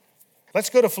Let's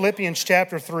go to Philippians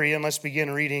chapter 3 and let's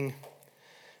begin reading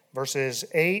verses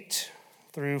 8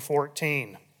 through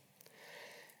 14.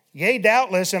 Yea,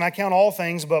 doubtless, and I count all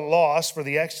things but loss for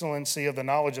the excellency of the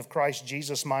knowledge of Christ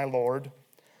Jesus my Lord,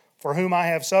 for whom I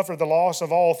have suffered the loss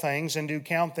of all things, and do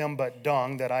count them but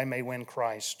dung, that I may win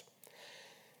Christ,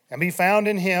 and be found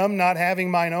in him, not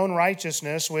having mine own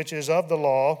righteousness, which is of the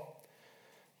law,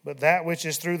 but that which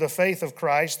is through the faith of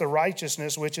Christ, the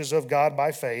righteousness which is of God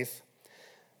by faith,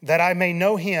 that I may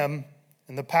know him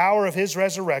and the power of his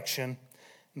resurrection,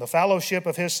 and the fellowship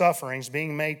of his sufferings,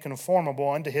 being made conformable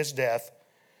unto his death,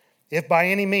 if by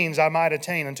any means I might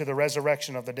attain unto the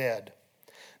resurrection of the dead.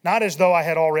 Not as though I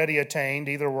had already attained,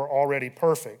 either were already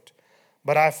perfect,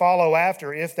 but I follow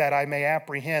after, if that I may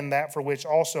apprehend that for which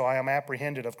also I am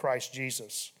apprehended of Christ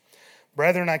Jesus.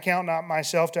 Brethren, I count not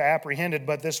myself to apprehended,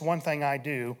 but this one thing I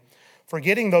do,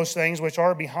 forgetting those things which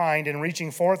are behind, and reaching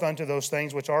forth unto those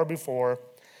things which are before,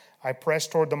 I press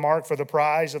toward the mark for the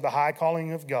prize of the high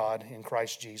calling of God in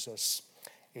Christ Jesus.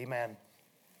 Amen.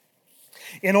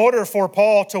 In order for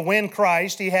Paul to win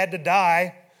Christ, he had to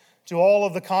die to all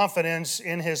of the confidence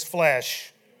in his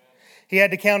flesh. He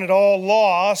had to count it all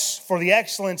loss for the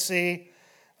excellency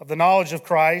of the knowledge of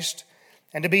Christ.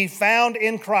 And to be found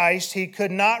in Christ, he could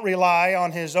not rely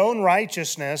on his own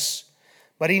righteousness,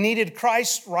 but he needed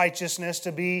Christ's righteousness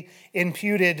to be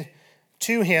imputed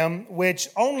to him, which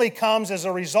only comes as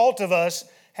a result of us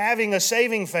having a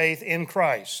saving faith in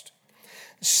Christ.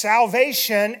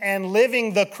 Salvation and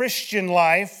living the Christian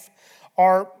life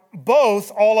are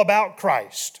both all about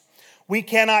Christ. We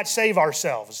cannot save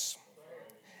ourselves.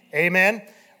 Amen.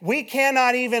 We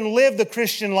cannot even live the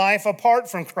Christian life apart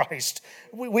from Christ.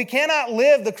 We cannot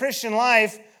live the Christian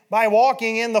life by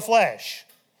walking in the flesh.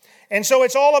 And so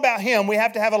it's all about him. We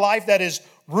have to have a life that is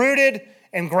rooted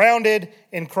and grounded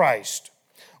in Christ.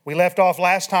 We left off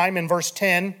last time in verse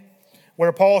 10,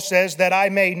 where Paul says that I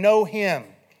may know him.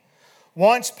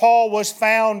 Once Paul was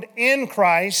found in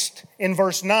Christ in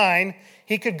verse 9,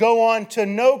 he could go on to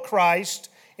know Christ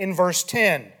in verse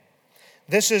 10.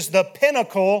 This is the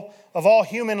pinnacle of all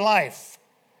human life.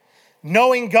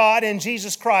 Knowing God and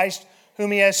Jesus Christ,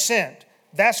 whom he has sent.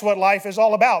 That's what life is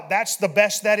all about. That's the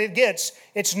best that it gets.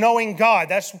 It's knowing God.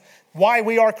 That's why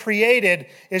we are created,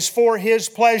 is for his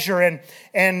pleasure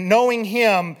and knowing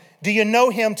him. Do you know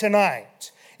him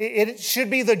tonight? It should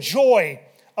be the joy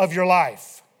of your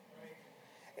life.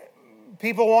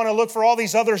 People want to look for all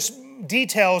these other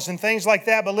details and things like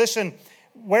that, but listen,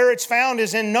 where it's found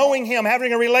is in knowing him,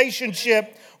 having a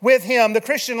relationship with him. The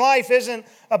Christian life isn't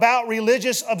about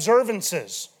religious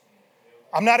observances.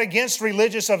 I'm not against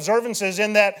religious observances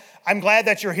in that I'm glad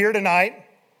that you're here tonight.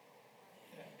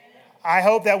 I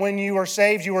hope that when you were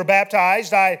saved, you were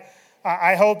baptized.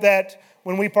 I hope that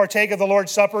when we partake of the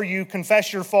Lord's Supper, you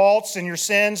confess your faults and your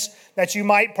sins that you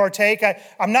might partake.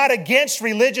 I'm not against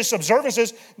religious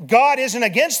observances. God isn't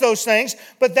against those things,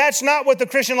 but that's not what the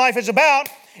Christian life is about.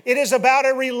 It is about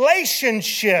a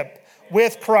relationship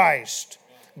with Christ.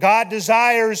 God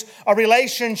desires a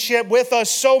relationship with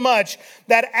us so much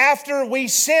that after we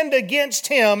sinned against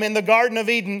him in the Garden of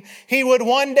Eden, he would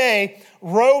one day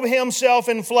robe himself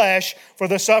in flesh for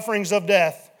the sufferings of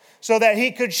death, so that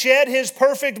he could shed his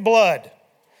perfect blood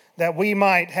that we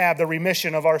might have the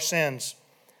remission of our sins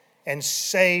and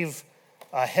save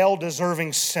a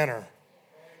hell-deserving sinner,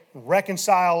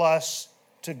 reconcile us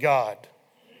to God.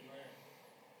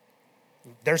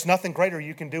 There's nothing greater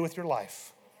you can do with your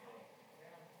life.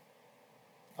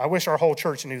 I wish our whole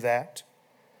church knew that.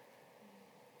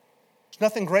 There's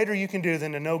nothing greater you can do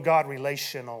than to know God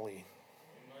relationally.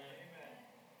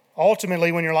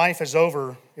 Ultimately, when your life is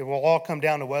over, it will all come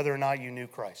down to whether or not you knew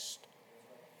Christ.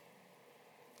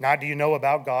 Not do you know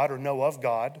about God or know of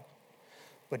God,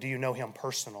 but do you know him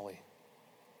personally?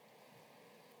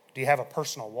 Do you have a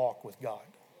personal walk with God?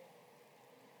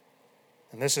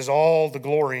 And this is all the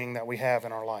glorying that we have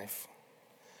in our life.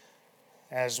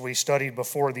 As we studied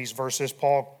before these verses,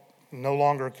 Paul no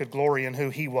longer could glory in who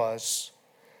he was.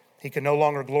 He could no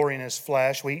longer glory in his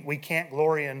flesh. We can't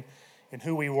glory in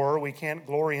who we were. We can't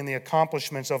glory in the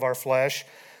accomplishments of our flesh,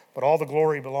 but all the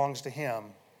glory belongs to him.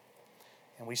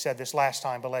 And we said this last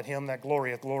time, but let him that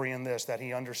glorieth glory in this, that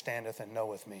he understandeth and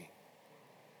knoweth me.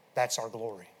 That's our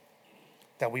glory,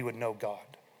 that we would know God.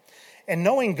 And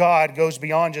knowing God goes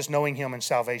beyond just knowing him in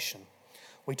salvation.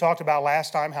 We talked about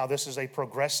last time how this is a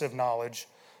progressive knowledge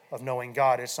of knowing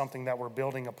God. It's something that we're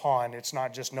building upon. It's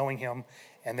not just knowing him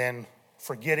and then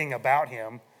forgetting about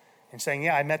him and saying,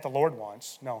 yeah, I met the Lord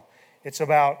once. No, it's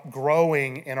about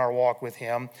growing in our walk with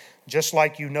him, just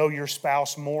like you know your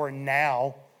spouse more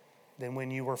now than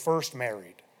when you were first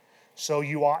married. So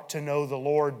you ought to know the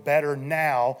Lord better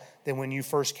now than when you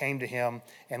first came to him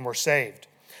and were saved.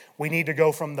 We need to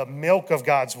go from the milk of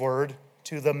God's word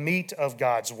to the meat of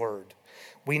God's word.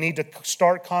 We need to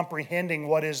start comprehending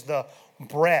what is the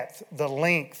breadth, the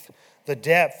length, the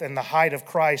depth, and the height of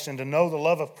Christ, and to know the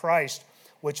love of Christ,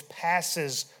 which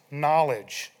passes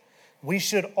knowledge. We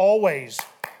should always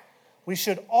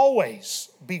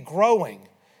be growing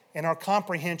in our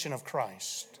comprehension of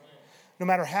Christ. No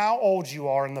matter how old you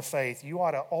are in the faith, you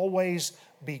ought to always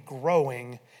be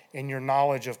growing in your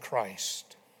knowledge of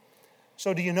Christ.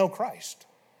 So do you know Christ?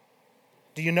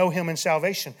 Do you know him in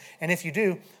salvation? And if you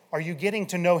do, are you getting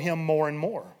to know him more and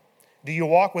more? Do you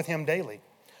walk with him daily?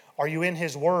 Are you in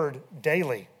his word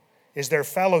daily? Is there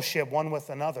fellowship one with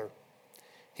another?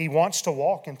 He wants to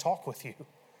walk and talk with you.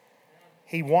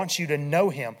 He wants you to know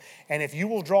him. And if you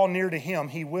will draw near to him,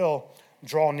 he will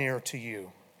draw near to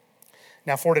you.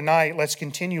 Now for tonight, let's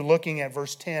continue looking at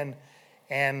verse 10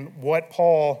 and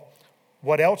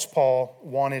what else Paul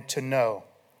wanted to know.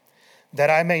 That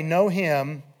I may know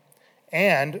him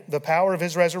and the power of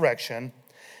his resurrection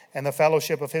and the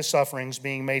fellowship of his sufferings,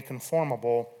 being made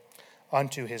conformable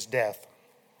unto his death.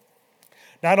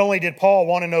 Not only did Paul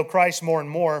want to know Christ more and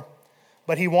more,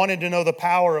 but he wanted to know the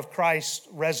power of Christ's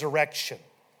resurrection.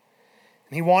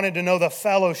 And he wanted to know the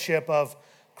fellowship of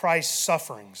Christ's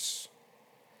sufferings.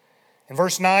 In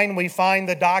verse 9, we find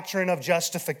the doctrine of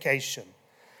justification.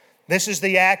 This is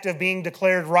the act of being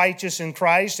declared righteous in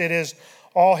Christ. It is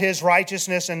all his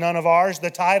righteousness and none of ours.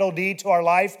 The title deed to our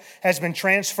life has been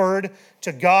transferred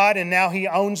to God, and now he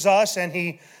owns us, and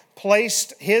he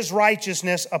placed his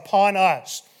righteousness upon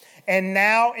us. And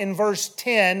now in verse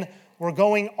 10, we're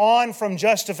going on from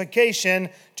justification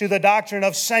to the doctrine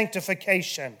of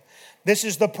sanctification. This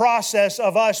is the process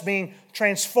of us being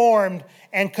transformed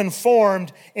and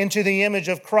conformed into the image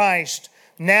of Christ.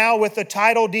 Now with the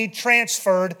title deed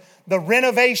transferred, the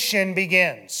renovation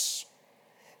begins.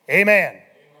 Amen.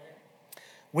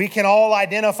 We can all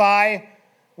identify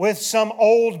with some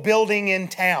old building in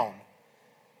town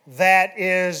that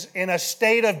is in a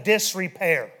state of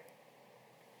disrepair.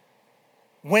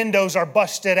 Windows are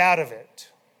busted out of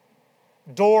it.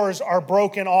 Doors are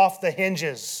broken off the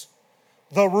hinges.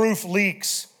 The roof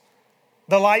leaks.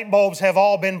 The light bulbs have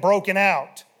all been broken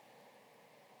out.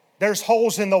 There's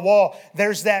holes in the wall.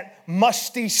 There's that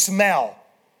musty smell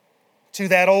to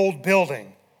that old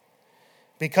building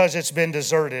because it's been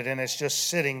deserted and it's just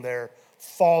sitting there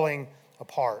falling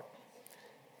apart.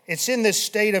 It's in this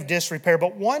state of disrepair,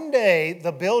 but one day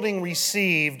the building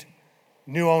received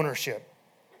new ownership.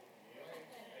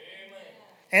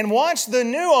 And once the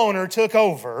new owner took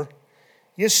over,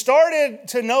 you started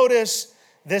to notice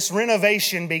this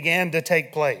renovation began to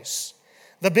take place.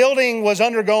 The building was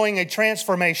undergoing a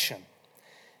transformation.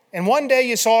 And one day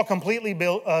you saw a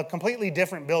completely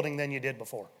different building than you did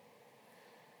before.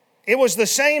 It was the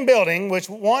same building, which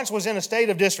once was in a state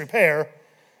of disrepair,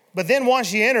 but then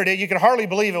once you entered it, you could hardly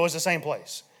believe it was the same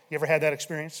place. You ever had that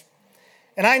experience?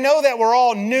 And I know that we're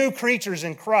all new creatures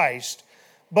in Christ,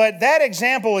 but that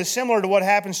example is similar to what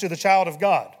happens to the child of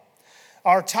God.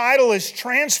 Our title is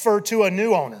transferred to a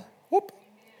new owner. Whoop.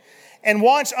 And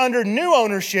once under new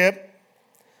ownership,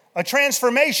 a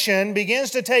transformation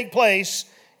begins to take place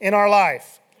in our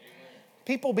life.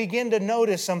 People begin to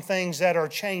notice some things that are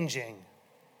changing.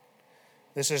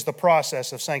 This is the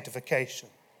process of sanctification.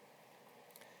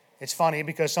 It's funny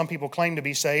because some people claim to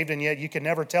be saved, and yet you can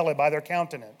never tell it by their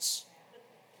countenance.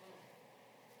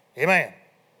 Amen.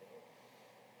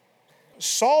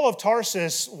 Saul of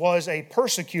Tarsus was a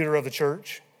persecutor of the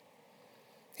church.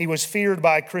 He was feared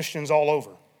by Christians all over.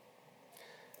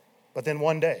 But then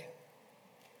one day,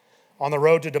 on the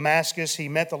road to Damascus, he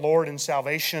met the Lord in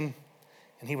salvation,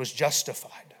 and he was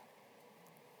justified.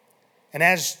 And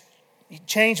as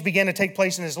change began to take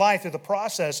place in his life through the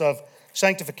process of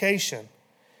sanctification,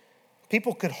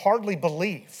 people could hardly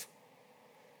believe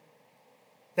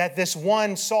that this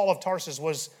one Saul of Tarsus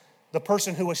was the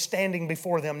person who was standing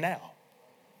before them now.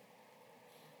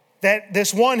 That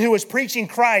this one who was preaching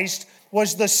Christ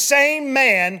was the same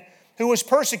man who was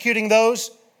persecuting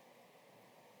those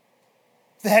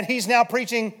that he's now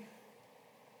persecuting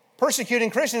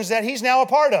Christians that he's now a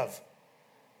part of.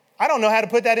 I don't know how to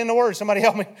put that into words. Somebody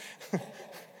help me.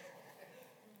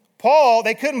 Paul,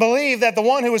 they couldn't believe that the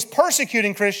one who was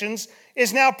persecuting Christians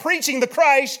is now preaching the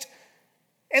Christ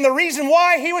and the reason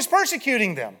why he was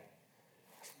persecuting them.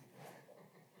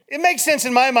 It makes sense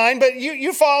in my mind, but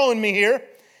you following me here.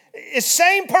 It's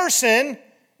same person,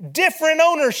 different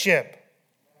ownership.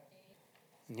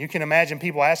 You can imagine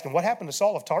people asking, what happened to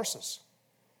Saul of Tarsus?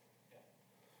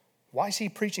 Why is he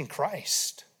preaching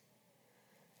Christ?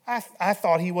 I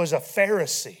thought he was a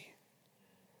Pharisee.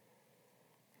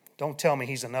 Don't tell me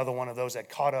he's another one of those that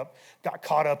got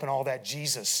caught up in all that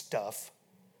Jesus stuff.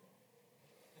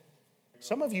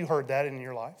 Some of you heard that in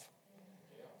your life.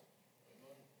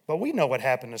 But we know what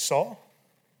happened to Saul.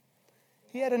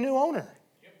 He had a new owner.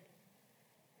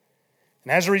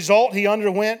 And as a result, he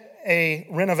underwent a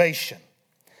renovation.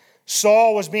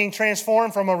 Saul was being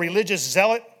transformed from a religious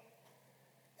zealot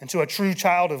into a true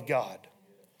child of God.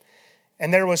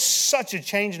 And there was such a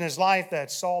change in his life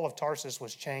that Saul of Tarsus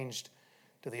was changed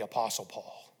to the Apostle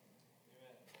Paul.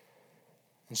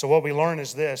 And so what we learn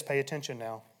is this, pay attention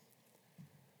now.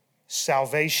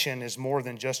 Salvation is more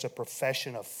than just a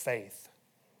profession of faith.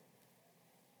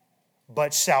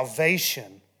 But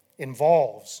salvation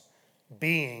involves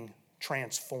being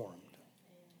transformed.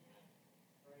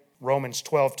 Romans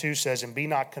 12:2 says, and be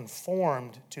not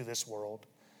conformed to this world,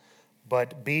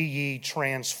 but be ye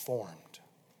transformed.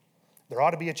 There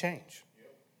ought to be a change.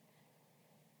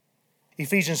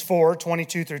 Ephesians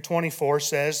 4:22 through 24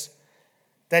 says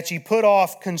that ye put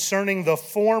off concerning the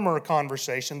former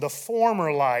conversation, the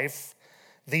former life,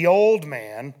 the old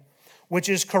man, which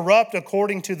is corrupt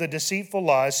according to the deceitful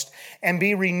lust, and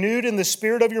be renewed in the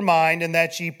spirit of your mind, and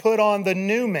that ye put on the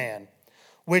new man,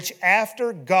 which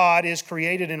after God is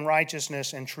created in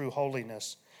righteousness and true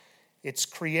holiness. It's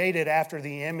created after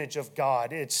the image of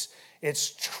God. It's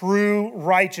true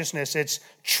righteousness. It's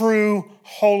true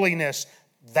holiness.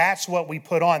 That's what we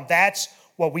put on. That's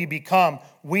what we become.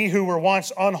 We who were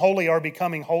once unholy are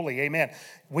becoming holy. Amen.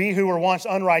 We who were once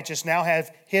unrighteous now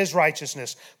have his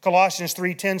righteousness. Colossians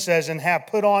 3:10 says, and have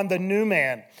put on the new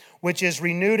man, which is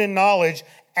renewed in knowledge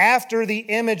after the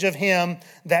image of him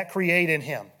that created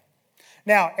him.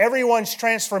 Now, everyone's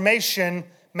transformation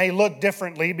may look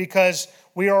differently because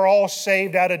we are all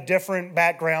saved out of different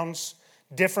backgrounds,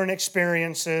 different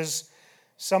experiences.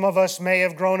 Some of us may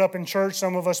have grown up in church.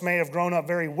 Some of us may have grown up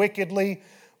very wickedly.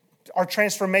 Our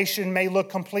transformation may look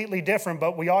completely different,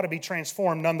 but we ought to be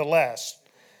transformed nonetheless.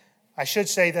 I should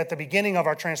say that the beginning of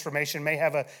our transformation may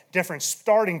have a different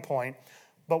starting point,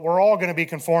 but we're all going to be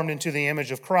conformed into the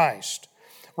image of Christ.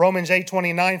 Romans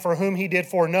 8:29, for whom he did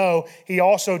foreknow, he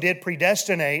also did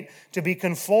predestinate to be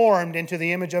conformed into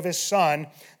the image of his Son,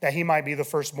 that he might be the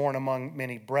firstborn among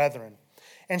many brethren.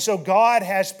 And so God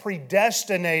has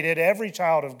predestinated every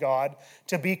child of God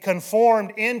to be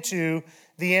conformed into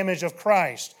the image of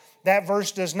Christ. That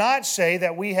verse does not say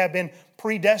that we have been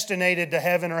predestinated to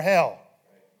heaven or hell,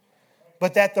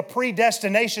 but that the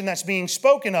predestination that's being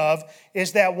spoken of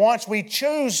is that once we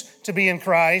choose to be in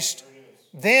Christ,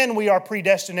 then we are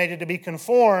predestinated to be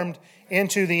conformed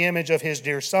into the image of his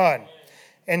dear Son.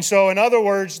 And so, in other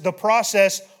words, the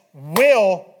process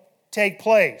will take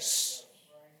place.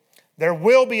 There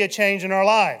will be a change in our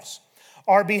lives.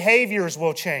 Our behaviors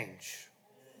will change.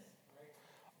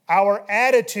 Our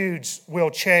attitudes will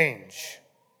change.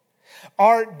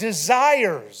 Our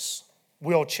desires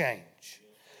will change.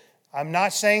 I'm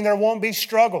not saying there won't be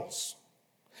struggles.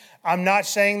 I'm not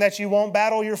saying that you won't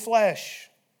battle your flesh.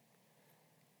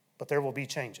 But there will be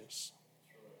changes.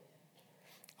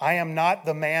 I am not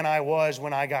the man I was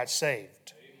when I got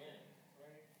saved.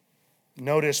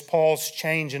 Notice Paul's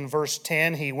change in verse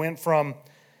 10. He went from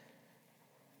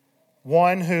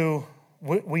one who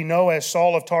we know as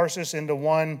Saul of Tarsus into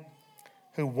one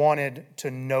who wanted to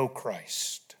know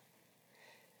Christ.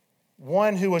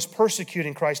 One who was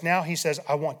persecuting Christ. Now he says,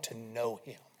 I want to know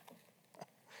him.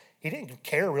 He didn't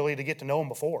care really to get to know him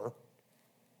before.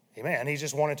 Amen. He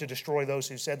just wanted to destroy those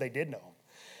who said they did know him.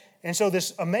 And so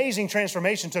this amazing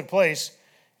transformation took place.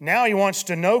 Now he wants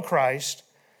to know Christ.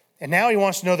 And now he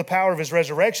wants to know the power of his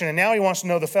resurrection. And now he wants to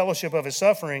know the fellowship of his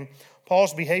suffering.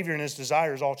 Paul's behavior and his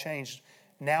desires all changed,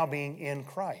 now being in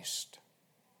Christ.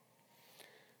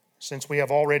 Since we have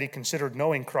already considered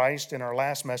knowing Christ in our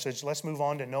last message, let's move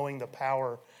on to knowing the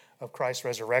power of Christ's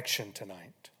resurrection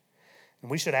tonight.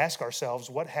 And we should ask ourselves,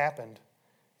 what happened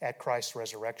at Christ's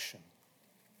resurrection?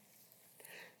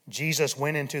 Jesus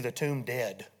went into the tomb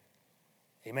dead.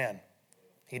 Amen.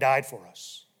 He died for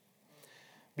us.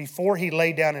 Before he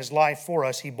laid down his life for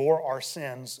us, he bore our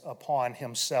sins upon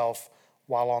himself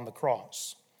while on the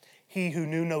cross. He who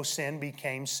knew no sin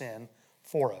became sin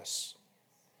for us.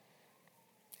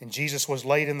 And Jesus was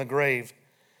laid in the grave,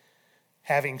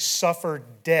 having suffered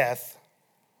death,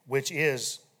 which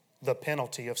is the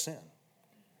penalty of sin.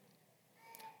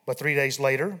 But 3 days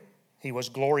later, he was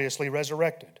gloriously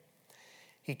resurrected.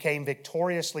 He came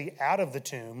victoriously out of the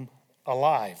tomb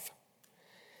alive.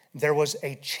 There was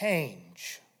a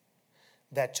change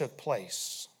that took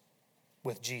place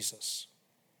with Jesus.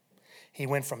 He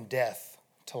went from death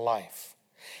to life.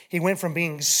 He went from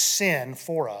being sin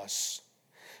for us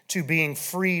to being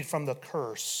freed from the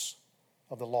curse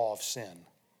of the law of sin.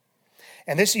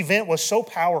 And this event was so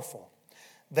powerful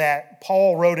that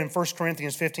Paul wrote in 1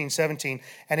 Corinthians 15:17,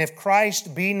 "And if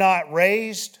Christ be not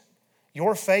raised,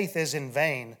 your faith is in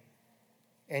vain,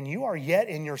 and you are yet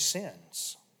in your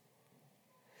sins."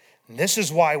 And this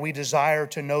is why we desire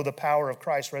to know the power of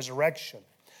Christ's resurrection.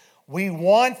 We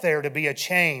want there to be a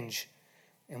change,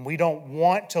 and we don't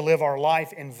want to live our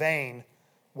life in vain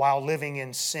while living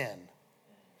in sin.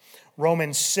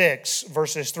 Romans 6,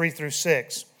 verses 3 through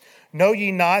 6. "Know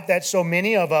ye not that so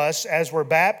many of us as were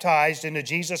baptized into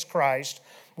Jesus Christ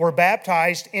were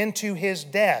baptized into his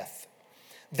death?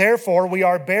 Therefore we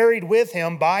are buried with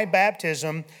him by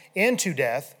baptism into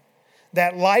death,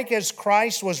 that like as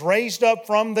Christ was raised up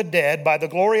from the dead by the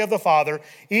glory of the Father,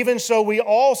 even so we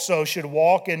also should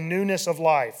walk in newness of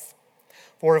life.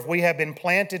 For if we have been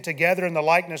planted together in the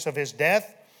likeness of his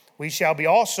death, we shall be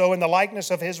also in the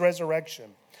likeness of his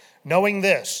resurrection. Knowing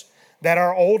this, that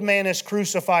our old man is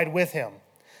crucified with him,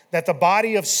 that the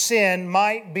body of sin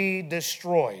might be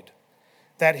destroyed,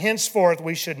 that henceforth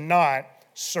we should not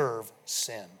serve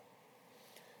sin."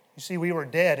 You see, we were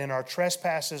dead in our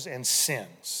trespasses and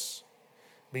sins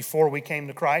before we came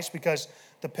to Christ, because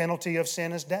the penalty of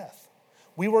sin is death.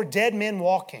 We were dead men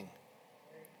walking.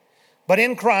 But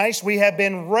in Christ, we have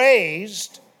been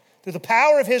raised through the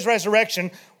power of his resurrection.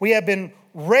 We have been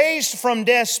raised from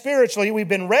death spiritually. We've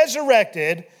been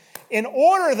resurrected in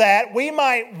order that we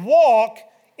might walk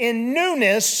in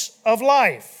newness of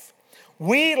life.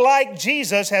 We, like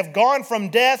Jesus, have gone from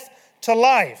death to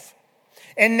life.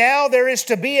 And now there is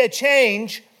to be a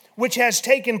change which has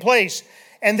taken place.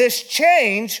 And this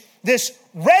change, this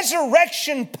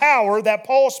resurrection power that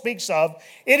Paul speaks of,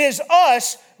 it is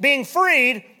us being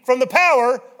freed from the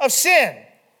power of sin.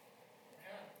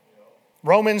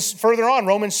 Further on,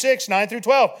 Romans 6, 9 through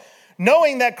 12.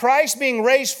 "Knowing that Christ, being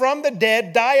raised from the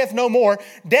dead, dieth no more,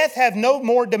 death hath no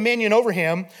more dominion over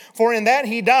him. For in that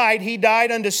he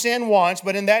died unto sin once,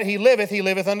 but in that he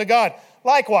liveth unto God.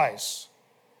 Likewise,"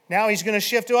 now he's going to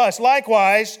shift to us.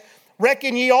 "Likewise,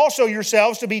 reckon ye also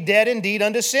yourselves to be dead indeed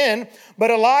unto sin, but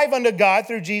alive unto God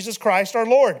through Jesus Christ our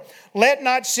Lord. Let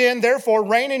not sin therefore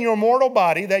reign in your mortal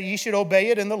body, that ye should obey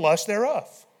it in the lust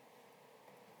thereof."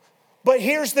 But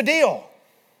here's the deal.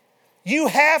 You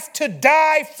have to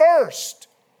die first.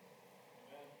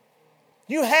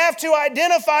 You have to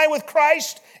identify with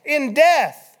Christ in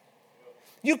death.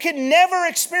 You can never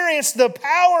experience the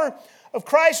power of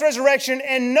Christ's resurrection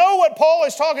and know what Paul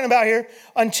is talking about here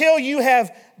until you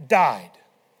have died,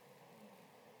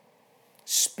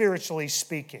 spiritually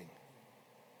speaking.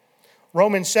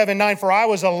 Romans 7:9, "For I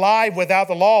was alive without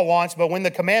the law once, but when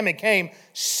the commandment came,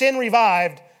 sin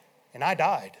revived, and I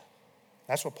died."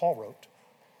 That's what Paul wrote.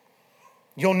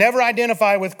 You'll never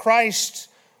identify with Christ's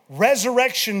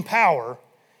resurrection power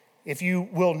if you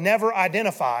will never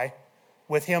identify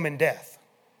with him in death.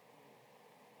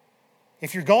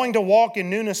 If you're going to walk in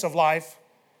newness of life,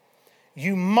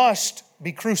 you must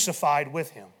be crucified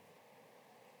with him.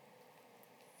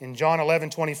 In John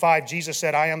 11:25, Jesus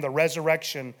said, "I am the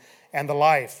resurrection and the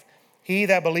life. He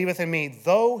that believeth in me,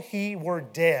 though he were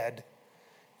dead,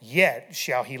 yet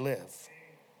shall he live."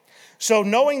 So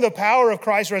knowing the power of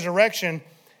Christ's resurrection,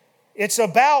 it's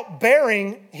about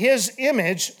bearing his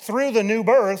image through the new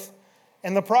birth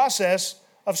and the process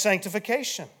of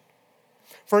sanctification.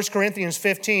 1 Corinthians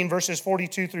 15, verses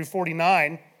 42 through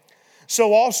 49,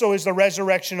 "So also is the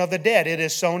resurrection of the dead. It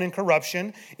is sown in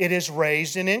corruption, it is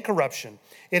raised in incorruption.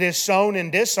 It is sown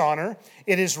in dishonor,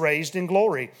 it is raised in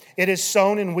glory. It is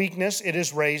sown in weakness, it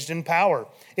is raised in power.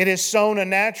 It is sown a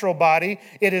natural body,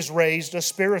 it is raised a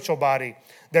spiritual body.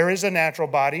 There is a natural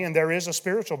body and there is a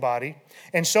spiritual body.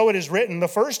 And so it is written, the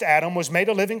first Adam was made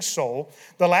a living soul,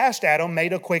 the last Adam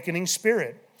made a quickening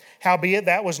spirit. Howbeit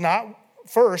that was not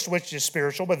first which is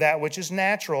spiritual, but that which is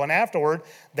natural, and afterward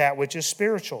that which is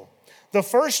spiritual. The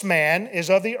first man is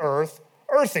of the earth,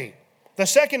 earthy. The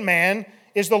second man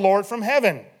is the Lord from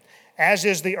heaven. As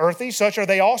is the earthy, such are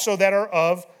they also that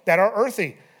are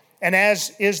earthy. And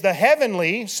as is the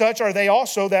heavenly, such are they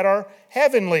also that are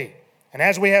heavenly. And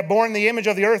as we have borne the image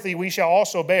of the earthy, we shall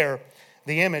also bear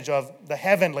the image of the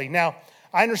heavenly. Now,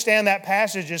 I understand that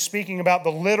passage is speaking about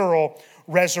the literal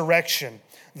resurrection,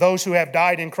 those who have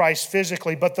died in Christ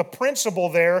physically. But the principle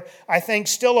there, I think,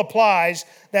 still applies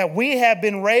that we have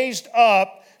been raised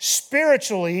up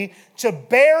spiritually to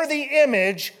bear the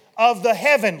image of the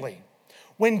heavenly.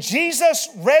 When Jesus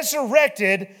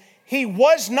resurrected, he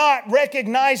was not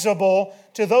recognizable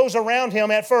to those around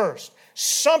him at first.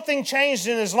 Something changed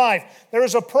in his life. There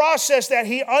was a process that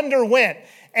he underwent.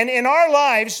 And in our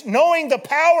lives, knowing the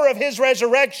power of his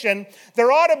resurrection,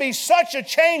 there ought to be such a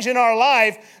change in our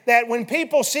life that when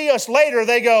people see us later,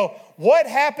 they go, what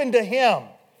happened to him?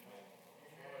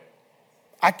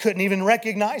 I couldn't even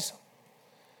recognize him.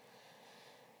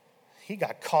 He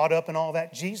got caught up in all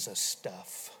that Jesus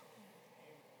stuff.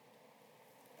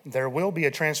 There will be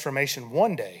a transformation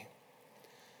one day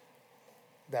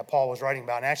that Paul was writing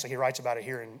about. And actually, he writes about it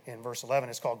here in verse 11.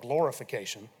 It's called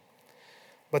glorification.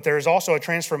 But there is also a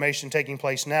transformation taking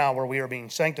place now where we are being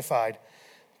sanctified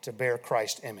to bear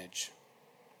Christ's image.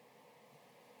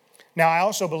 Now, I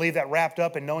also believe that wrapped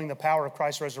up in knowing the power of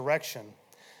Christ's resurrection,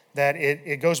 that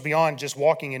it goes beyond just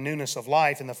walking in newness of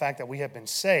life and the fact that we have been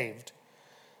saved.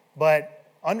 But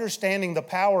understanding the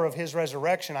power of his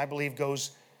resurrection, I believe,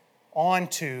 goes on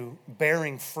to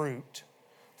bearing fruit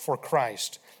for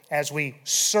Christ. As we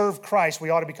serve Christ, we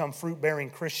ought to become fruit-bearing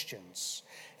Christians.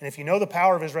 And if you know the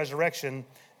power of his resurrection,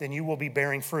 then you will be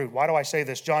bearing fruit. Why do I say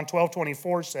this? John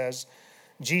 12:24 says,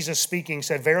 Jesus speaking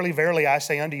said, Verily, verily, I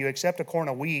say unto you, except a corn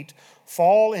of wheat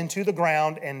fall into the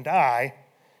ground and die,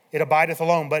 it abideth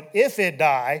alone. But if it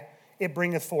die, it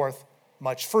bringeth forth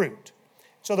much fruit.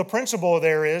 So the principle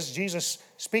there is, Jesus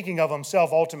speaking of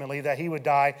himself ultimately, that he would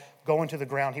die, go into the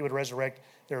ground, he would resurrect,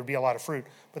 there would be a lot of fruit.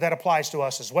 But that applies to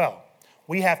us as well.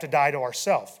 We have to die to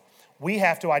ourselves. We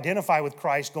have to identify with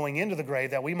Christ going into the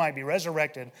grave that we might be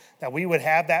resurrected, that we would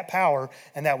have that power,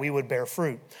 and that we would bear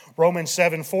fruit. Romans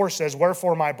 7:4 says,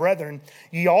 Wherefore, my brethren,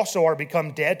 ye also are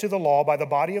become dead to the law by the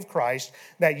body of Christ,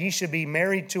 that ye should be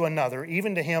married to another,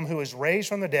 even to him who is raised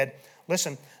from the dead.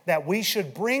 Listen, that we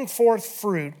should bring forth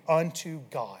fruit unto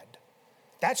God.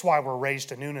 That's why we're raised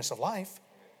to newness of life.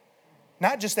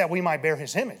 Not just that we might bear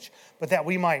his image, but that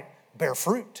we might bear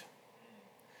fruit.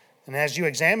 And as you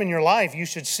examine your life, you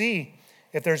should see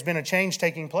if there's been a change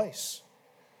taking place.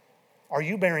 Are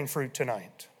you bearing fruit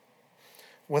tonight?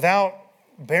 Without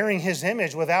bearing his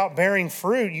image, without bearing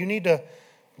fruit, you need to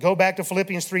go back to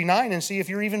Philippians 3:9 and see if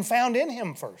you're even found in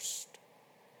him first.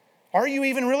 Are you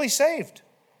even really saved?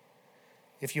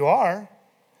 If you are,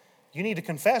 you need to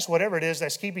confess whatever it is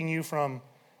that's keeping you from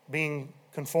being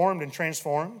conformed and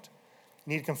transformed.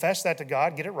 You need to confess that to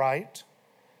God, get it right.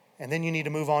 And then you need to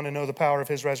move on to know the power of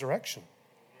his resurrection.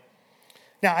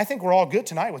 Now, I think we're all good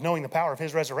tonight with knowing the power of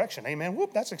his resurrection. Amen.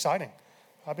 Whoop, that's exciting.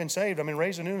 I've been saved. I've been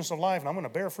raised in newness of life, and I'm going to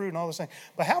bear fruit and all this thing.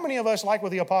 But how many of us, like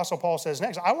what the Apostle Paul says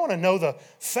next, I want to know the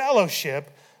fellowship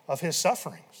of his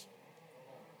sufferings?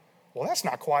 Well, that's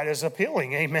not quite as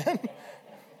appealing. Amen.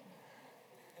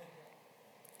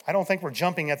 I don't think we're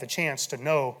jumping at the chance to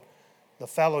know the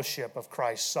fellowship of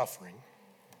Christ's suffering.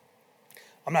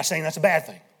 I'm not saying that's a bad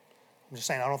thing. I'm just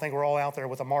saying I don't think we're all out there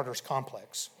with a martyr's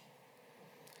complex.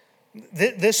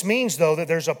 This means, though, that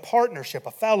there's a partnership,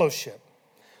 a fellowship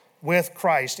with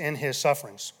Christ in his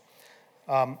sufferings.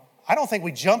 I don't think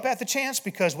we jump at the chance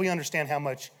because we understand how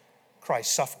much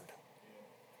Christ suffered.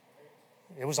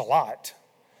 It was a lot.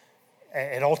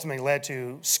 It ultimately led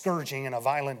to scourging and a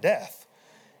violent death.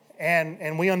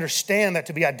 And we understand that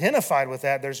to be identified with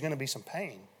that, there's going to be some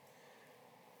pain.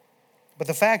 But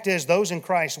the fact is, those in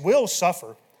Christ will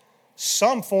suffer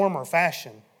some form or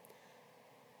fashion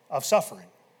of suffering.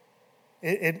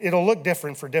 It'll look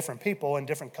different for different people in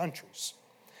different countries.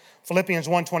 Philippians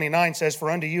 1:29 says, For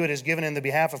unto you it is given in the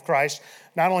behalf of Christ,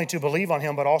 not only to believe on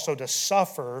him, but also to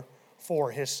suffer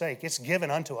for his sake. It's given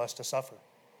unto us to suffer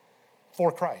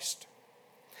for Christ.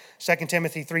 2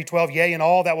 Timothy 3:12, Yea, and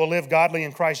all that will live godly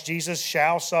in Christ Jesus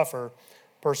shall suffer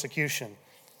persecution.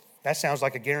 That sounds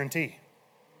like a guarantee.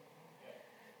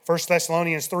 1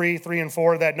 Thessalonians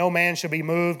 3:3-4, that no man should be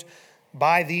moved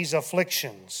by these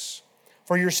afflictions.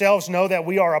 For yourselves know that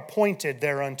we are appointed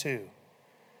thereunto.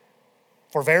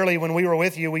 For verily, when we were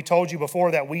with you, we told you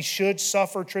before that we should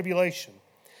suffer tribulation,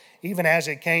 even as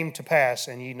it came to pass,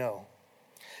 and ye know.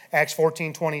 Acts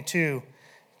 14:22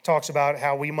 talks about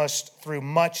how we must, through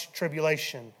much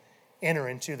tribulation, enter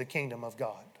into the kingdom of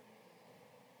God.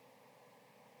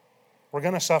 We're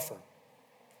going to suffer.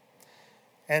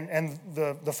 And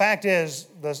the fact is,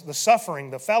 the suffering,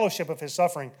 the fellowship of his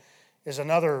suffering is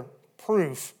another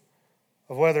proof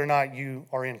of whether or not you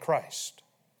are in Christ.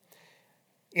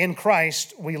 In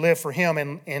Christ, we live for him,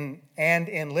 and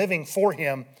in living for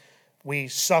him, we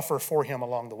suffer for him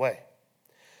along the way.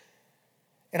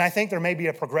 And I think there may be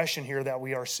a progression here that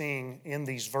we are seeing in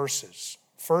these verses.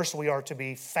 First, we are to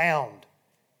be found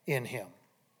in him.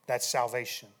 That's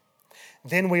salvation.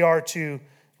 Then we are to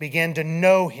begin to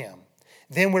know him.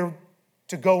 Then we're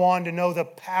to go on to know the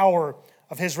power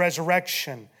of his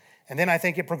resurrection. And then I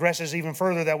think it progresses even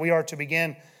further that we are to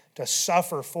begin to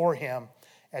suffer for him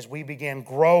as we begin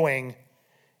growing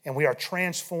and we are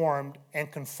transformed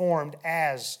and conformed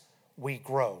as we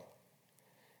grow.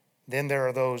 Then there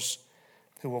are those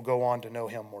who will go on to know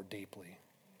him more deeply.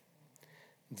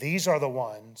 These are the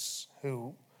ones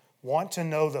who want to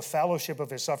know the fellowship of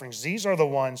his sufferings. These are the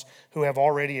ones who have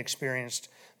already experienced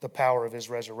the power of his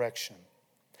resurrection.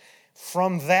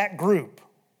 From that group,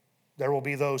 there will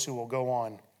be those who will go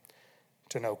on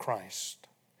to know Christ.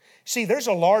 See, there's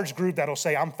a large group that'll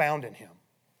say, I'm found in him.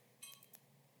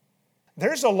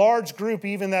 There's a large group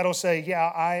even that'll say,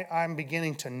 yeah, I'm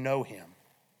beginning to know him.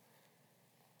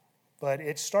 But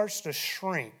it starts to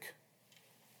shrink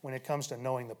when it comes to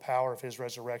knowing the power of his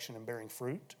resurrection and bearing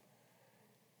fruit.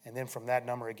 And then from that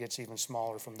number, it gets even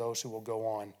smaller from those who will go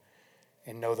on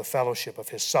and know the fellowship of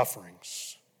his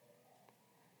sufferings.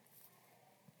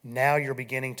 Now you're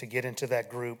beginning to get into that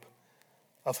group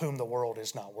of whom the world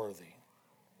is not worthy.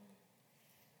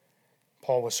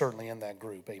 Paul was certainly in that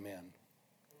group, amen.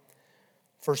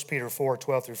 1 Peter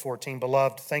 4:12-14,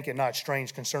 Beloved, think it not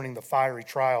strange concerning the fiery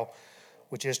trial,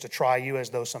 which is to try you as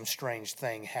though some strange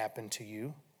thing happened to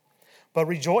you. But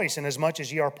rejoice inasmuch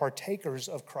as ye are partakers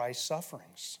of Christ's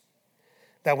sufferings,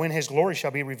 that when his glory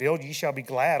shall be revealed, ye shall be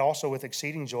glad also with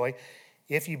exceeding joy,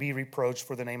 if ye be reproached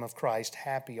for the name of Christ.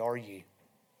 Happy are ye.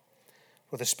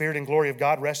 For the Spirit and glory of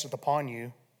God resteth upon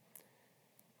you.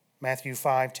 Matthew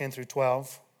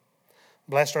 5:10-12.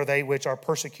 Blessed are they which are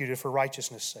persecuted for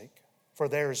righteousness' sake, for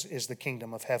theirs is the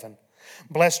kingdom of heaven.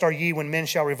 Blessed are ye when men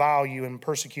shall revile you and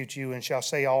persecute you, and shall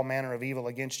say all manner of evil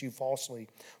against you falsely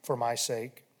for my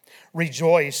sake.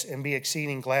 Rejoice and be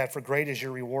exceeding glad, for great is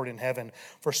your reward in heaven,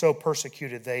 for so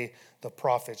persecuted they the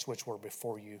prophets which were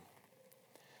before you.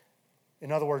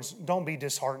 In other words, don't be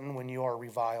disheartened when you are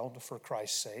reviled for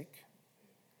Christ's sake.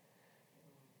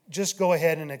 Just go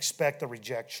ahead and expect the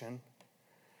rejection.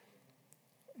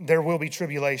 There will be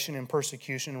tribulation and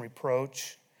persecution and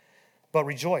reproach, but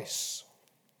rejoice.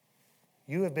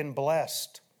 You have been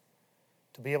blessed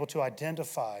to be able to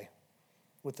identify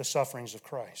with the sufferings of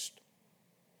Christ.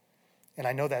 And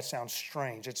I know that sounds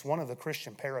strange. It's one of the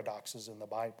Christian paradoxes in the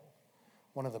Bible,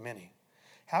 one of the many.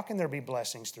 How can there be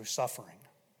blessings through suffering?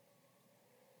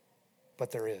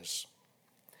 But there is.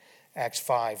 Acts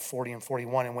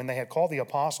 5:40-41, and when they had called the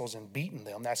apostles and beaten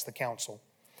them, that's the council,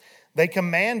 they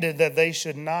commanded that they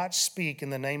should not speak in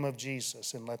the name of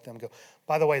Jesus and let them go.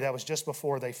 By the way, that was just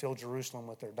before they filled Jerusalem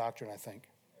with their doctrine, I think.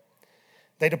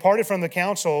 They departed from the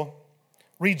council,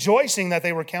 rejoicing that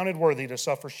they were counted worthy to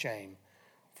suffer shame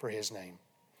for his name.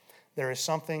 There is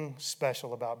something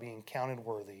special about being counted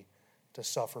worthy to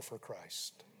suffer for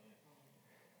Christ.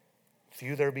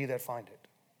 Few there be that find it.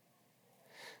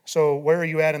 So where are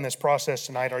you at in this process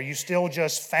tonight? Are you still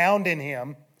just found in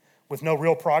him with no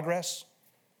real progress?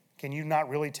 Can you not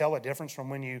really tell a difference from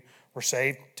when you were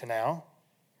saved to now?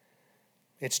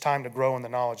 It's time to grow in the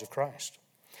knowledge of Christ.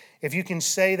 If you can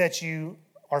say that you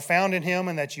are found in him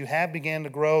and that you have began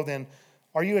to grow, then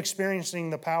are you experiencing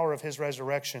the power of his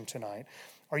resurrection tonight?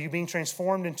 Are you being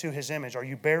transformed into his image? Are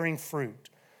you bearing fruit?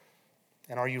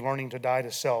 And are you learning to die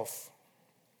to self?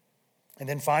 And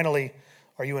then finally,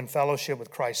 are you in fellowship with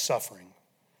Christ's suffering?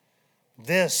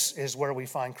 This is where we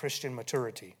find Christian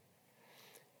maturity.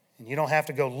 And you don't have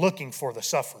to go looking for the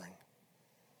suffering.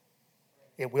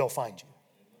 It will find you.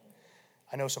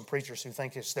 I know some preachers who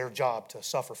think it's their job to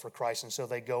suffer for Christ, and so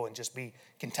they go and just be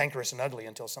cantankerous and ugly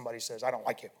until somebody says, I don't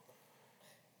like you.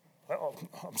 Well,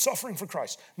 I'm suffering for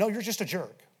Christ. No, you're just a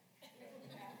jerk.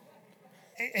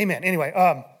 Amen. Anyway,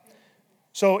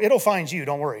 so it'll find you,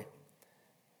 don't worry.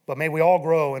 But may we all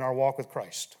grow in our walk with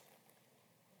Christ.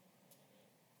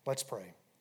 Let's pray.